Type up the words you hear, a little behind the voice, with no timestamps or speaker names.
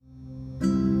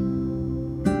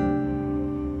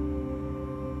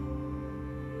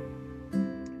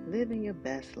living your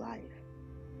best life.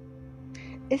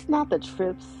 It's not the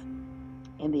trips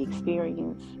and the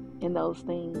experience in those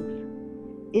things,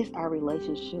 it's our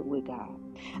relationship with God.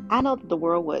 I know that the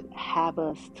world would have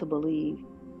us to believe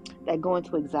that going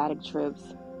to exotic trips,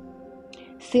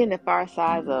 seeing the far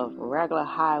sides of regular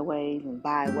highways and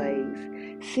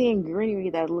byways, seeing greenery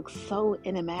that looks so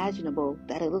unimaginable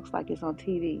that it looks like it's on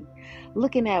TV,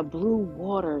 looking at blue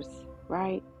waters,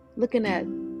 right? Looking at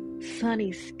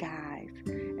sunny skies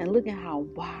and looking how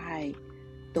wide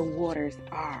the waters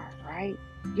are, right?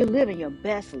 You're living your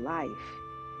best life.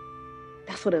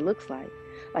 That's what it looks like.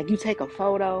 Like you take a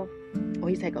photo,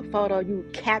 you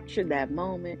capture that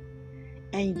moment,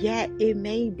 and yet it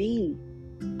may be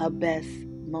a best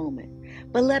moment.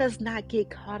 But let us not get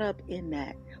caught up in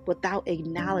that without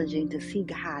acknowledging to see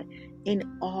God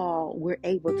in all we're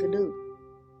able to do.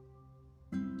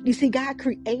 You see, God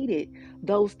created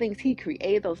those things. He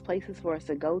created those places for us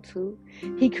to go to.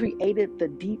 He created the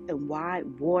deep and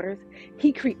wide waters.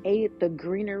 He created the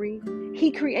greenery. He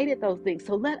created those things.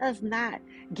 So let us not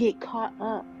get caught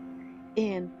up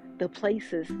in the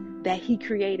places that He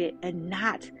created and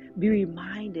not be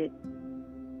reminded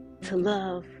to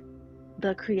love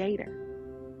the Creator.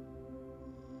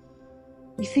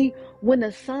 You see, when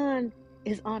the sun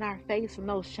is on our face from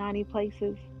those shiny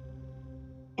places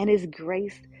and His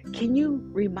grace, can you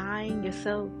remind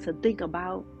yourself to think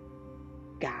about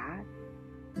God?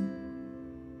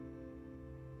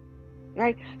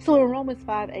 Right? So in Romans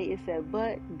 5:8 it said,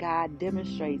 but God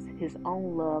demonstrates His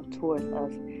own love towards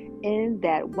us in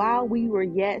that while we were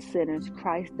yet sinners,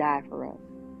 Christ died for us.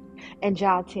 And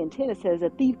John 10:10 it says,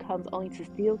 a thief comes only to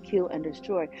steal, kill, and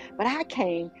destroy. But I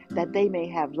came that they may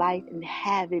have life and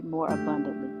have it more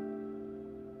abundantly.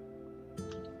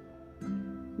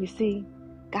 You see,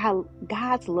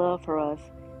 God's love for us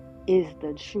is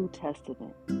the true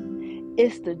testament.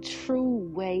 It's the true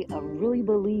way of really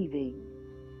believing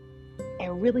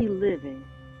and really living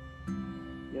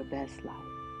your best life.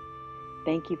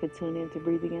 Thank you for tuning in to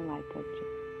Breathing in Life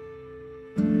Coaching.